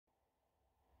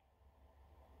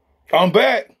I'm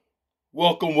back.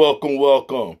 Welcome, welcome,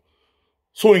 welcome.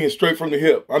 Swinging straight from the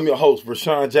hip. I'm your host,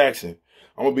 Rashawn Jackson.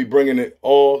 I'm going to be bringing it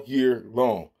all year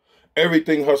long.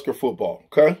 Everything Husker football,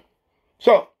 okay?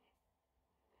 So,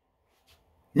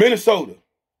 Minnesota.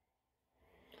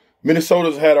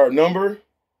 Minnesota's had our number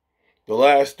the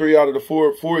last 3 out of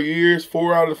the 4 years,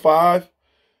 4 out of the 5.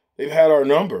 They've had our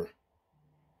number.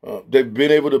 They've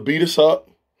been able to beat us up.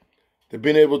 They've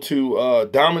been able to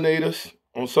dominate us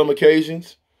on some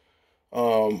occasions.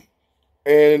 And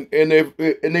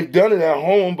they've done it at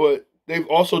home, but they've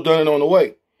also done it on the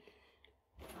way.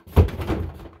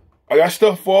 I got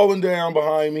stuff falling down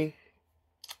behind me.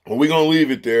 Well, we're going to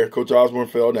leave it there. Coach Osborne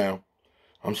fell down.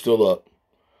 I'm still up.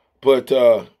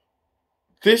 But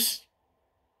this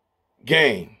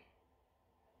game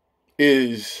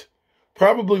is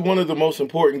probably one of the most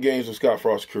important games of Scott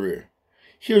Frost's career.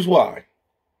 Here's why.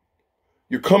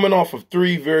 You're coming off of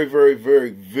 3 very, very,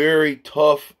 very, very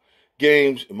tough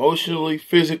games emotionally,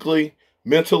 physically,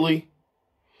 mentally.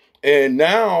 And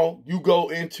now you go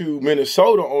into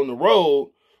Minnesota on the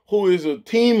road, who is a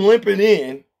team limping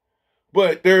in,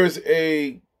 but there's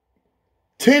a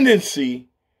tendency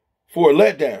for a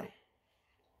letdown.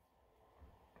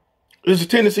 There's a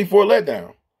tendency for a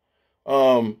letdown.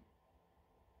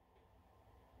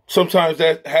 Sometimes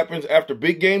that happens after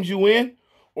big games you win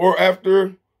or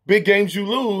after big games you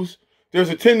lose. There's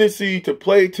a tendency to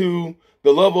play to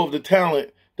the level of the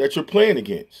talent that you're playing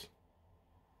against.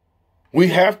 We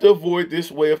have to avoid this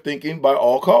way of thinking by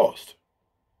all costs.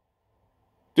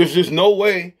 There's just no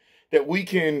way that we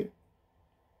can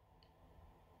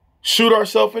shoot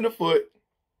ourselves in the foot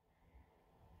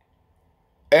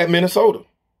at Minnesota.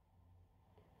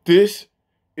 This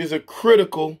is a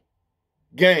critical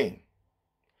game.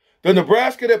 The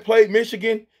Nebraska that played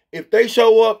Michigan, if they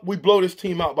show up, we blow this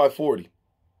team out by 40.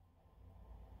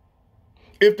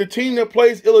 If the team that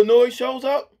plays Illinois shows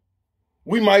up,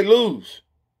 we might lose.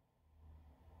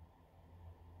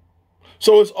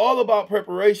 So it's all about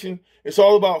preparation. It's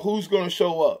all about who's going to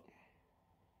show up.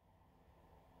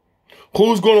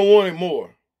 Who's going to want it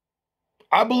more?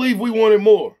 I believe we want it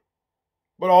more.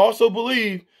 But I also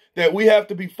believe that we have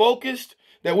to be focused,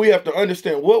 that we have to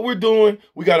understand what we're doing.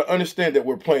 We got to understand that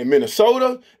we're playing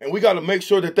Minnesota, and we got to make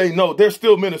sure that they know they're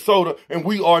still Minnesota and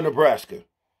we are Nebraska.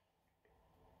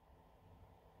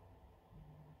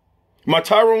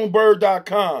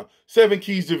 MyTyroneBird.com, 7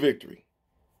 keys to victory.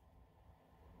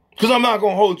 Because I'm not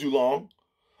going to hold you long.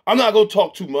 I'm not going to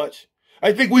talk too much.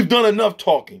 I think we've done enough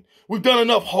talking. We've done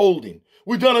enough holding.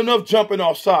 We've done enough jumping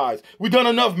off sides. We've done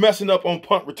enough messing up on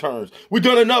punt returns. We've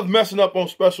done enough messing up on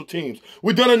special teams.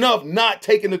 We've done enough not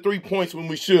taking the 3 points when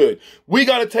we should. We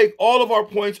got to take all of our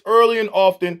points early and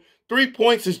often. 3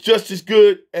 points is just as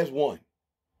good as 1.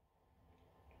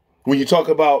 When you talk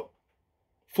about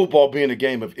football being a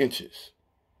game of inches.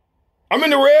 I'm in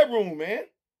the red room, man.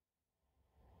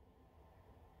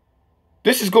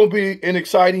 This is going to be an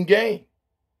exciting game.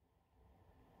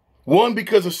 One,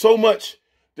 because of so much.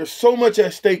 There's so much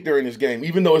at stake during this game,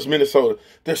 even though it's Minnesota.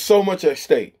 There's so much at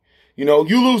stake. You know,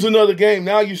 you lose another game,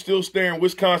 now you're still staring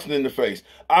Wisconsin in the face,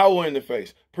 Iowa in the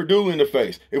face, Purdue in the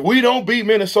face. If we don't beat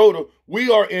Minnesota, we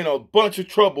are in a bunch of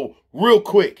trouble real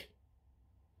quick.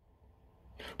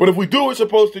 But if we do what we're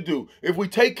supposed to do, if we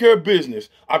take care of business,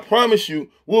 I promise you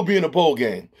we'll be in a bowl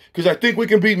game. Because I think we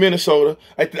can beat Minnesota.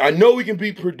 I know we can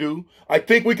beat Purdue. I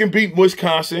think we can beat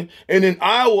Wisconsin. And in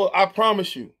Iowa, I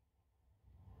promise you,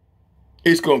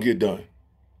 it's going to get done.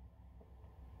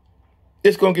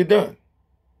 It's going to get done.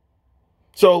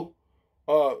 So,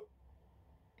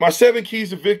 my 7 keys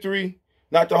to victory,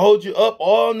 not to hold you up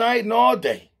all night and all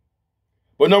day.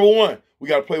 But number 1, we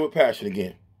got to play with passion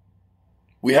again.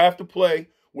 We have to play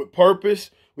with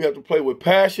purpose. We have to play with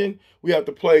passion. We have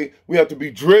to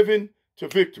be driven to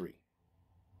victory.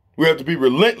 We have to be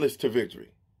relentless to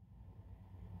victory.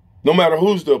 No matter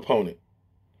who's the opponent.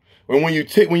 And when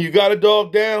you got a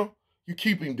dog down, you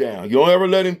keep him down. You don't ever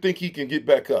let him think he can get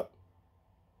back up.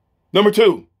 Number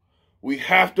 2, we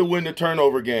have to win the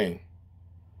turnover game.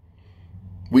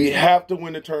 We have to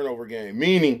win the turnover game,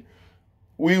 meaning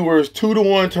we were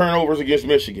 2-1 turnovers against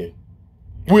Michigan.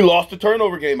 We lost the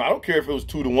turnover game. I don't care if it was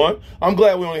 2-1. I'm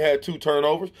glad we only had 2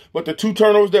 turnovers, but the 2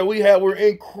 turnovers that we had were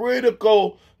in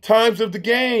critical times of the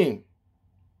game.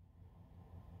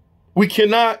 We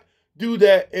cannot do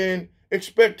that and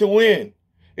expect to win.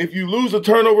 If you lose a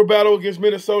turnover battle against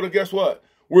Minnesota, guess what?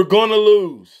 We're going to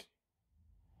lose.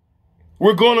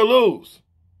 We're going to lose.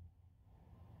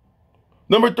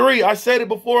 Number 3, I said it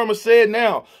before, I'm going to say it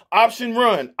now. Option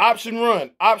run, option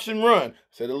run, option run. I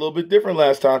said it a little bit different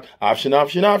last time. Option,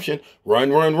 option, option,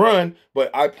 run, run, run. But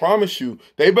I promise you,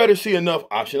 they better see enough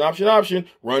option, option, option,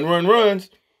 run, run, runs.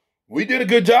 We did a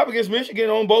good job against Michigan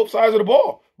on both sides of the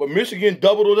ball. But Michigan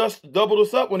doubled us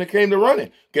up when it came to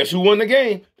running. Guess who won the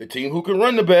game? The team who can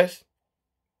run the best.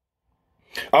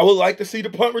 I would like to see the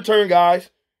punt return, guys.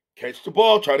 Catch the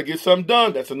ball, try to get something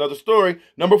done. That's another story.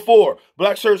 Number 4,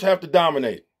 black shirts have to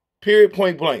dominate. Period,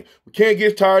 point blank. We can't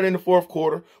get tired in the fourth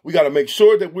quarter. We got to make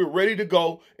sure that we're ready to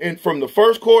go. And from the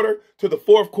first quarter to the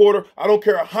fourth quarter, I don't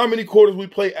care how many quarters we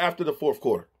play after the fourth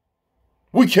quarter.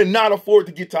 We cannot afford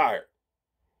to get tired.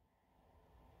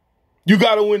 You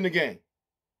got to win the game.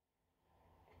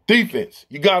 Defense,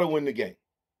 you got to win the game.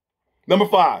 Number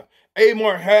 5,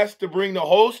 Amar has to bring the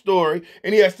whole story,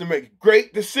 and he has to make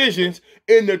great decisions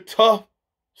in the tough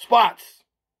spots.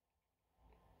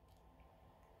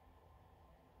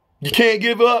 You can't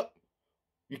give up.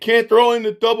 You can't throw in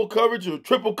the double coverage or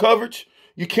triple coverage.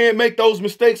 You can't make those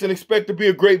mistakes and expect to be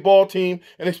a great ball team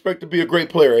and expect to be a great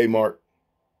player, Amar.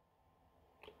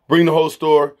 Bring the whole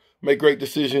story, make great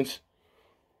decisions,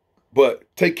 but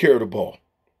take care of the ball.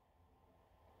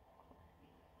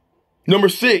 Number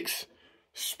 6,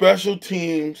 special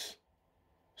teams,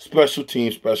 special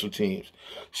teams, special teams.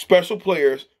 Special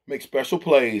players make special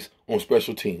plays on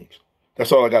special teams.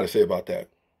 That's all I got to say about that.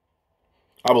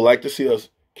 I would like to see us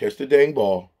catch the dang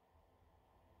ball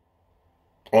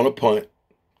on a punt.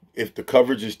 If the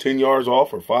coverage is 10 yards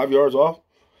off or 5 yards off,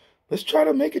 let's try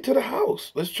to make it to the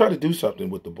house. Let's try to do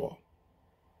something with the ball.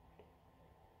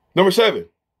 Number 7.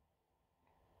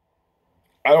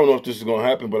 I don't know if this is going to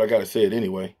happen, but I got to say it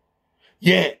anyway.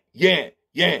 Yant. Play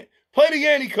the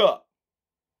Yanny Cup.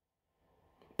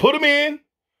 Put him in.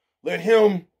 Let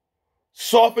him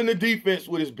soften the defense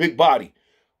with his big body.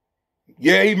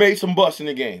 Yeah, he made some busts in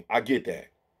the game. I get that.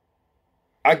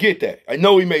 I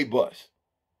know he made busts.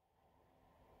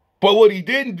 But what he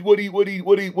did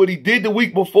the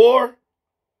week before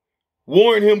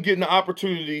warranted him getting the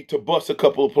opportunity to bust a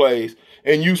couple of plays.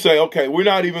 And you say, okay,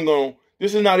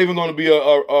 this is not even going to be a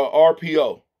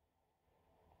RPO.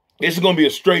 This is going to be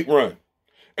a straight run.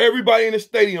 Everybody in the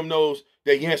stadium knows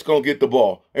that Yant's going to get the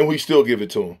ball, and we still give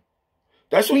it to him.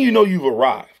 That's when you know you've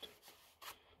arrived.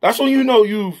 That's when you know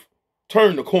you've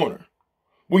turned the corner.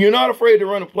 When you're not afraid to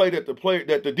run a play that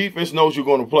the defense knows you're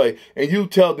going to play, and you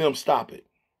tell them stop it.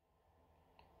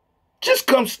 Just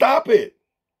come stop it.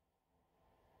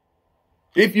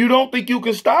 If you don't think you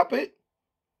can stop it,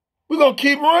 we're going to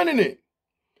keep running it.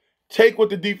 Take what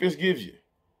the defense gives you.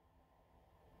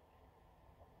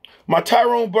 My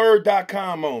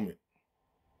TyroneBird.com moment.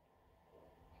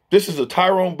 This is a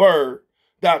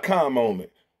TyroneBird.com moment.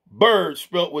 Bird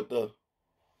spelled with the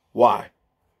Y.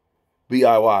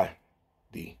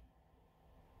 B-I-Y-D.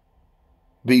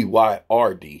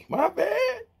 B-Y-R-D. My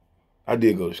bad. I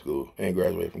did go to school and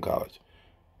graduate from college.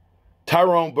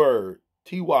 Tyrone Bird.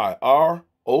 T-Y-R-O-N-E.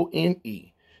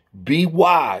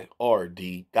 B-Y-R-D.com.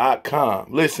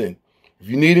 Listen, if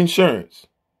you need insurance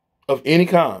of any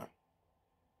kind,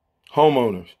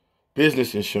 homeowners,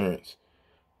 business insurance,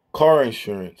 car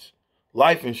insurance,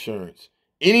 life insurance,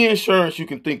 any insurance you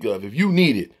can think of, if you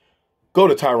need it, go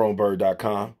to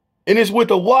TyroneBird.com. And it's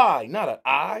with a Y, not an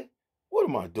I. What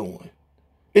am I doing?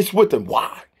 It's with a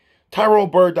Y.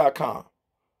 TyroneBird.com.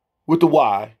 With the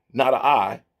Y, not an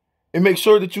I. And make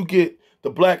sure that you get the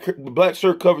black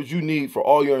shirt coverage you need for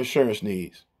all your insurance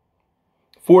needs.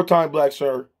 4-time black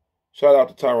shirt. Shout out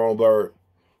to Tyrone Bird.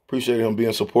 Appreciate him being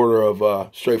a supporter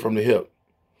of Straight from the Hip.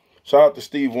 Shout out to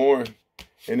Steve Warren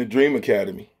and the Dream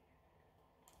Academy.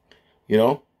 You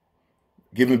know,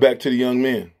 giving back to the young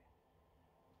men.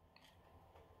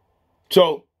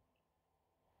 So,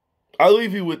 I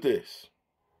leave you with this.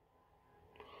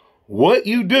 What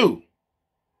you do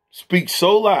speaks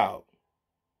so loud,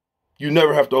 you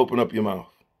never have to open up your mouth.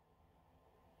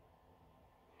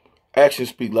 Actions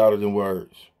speak louder than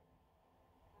words.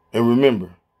 And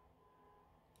remember,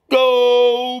 go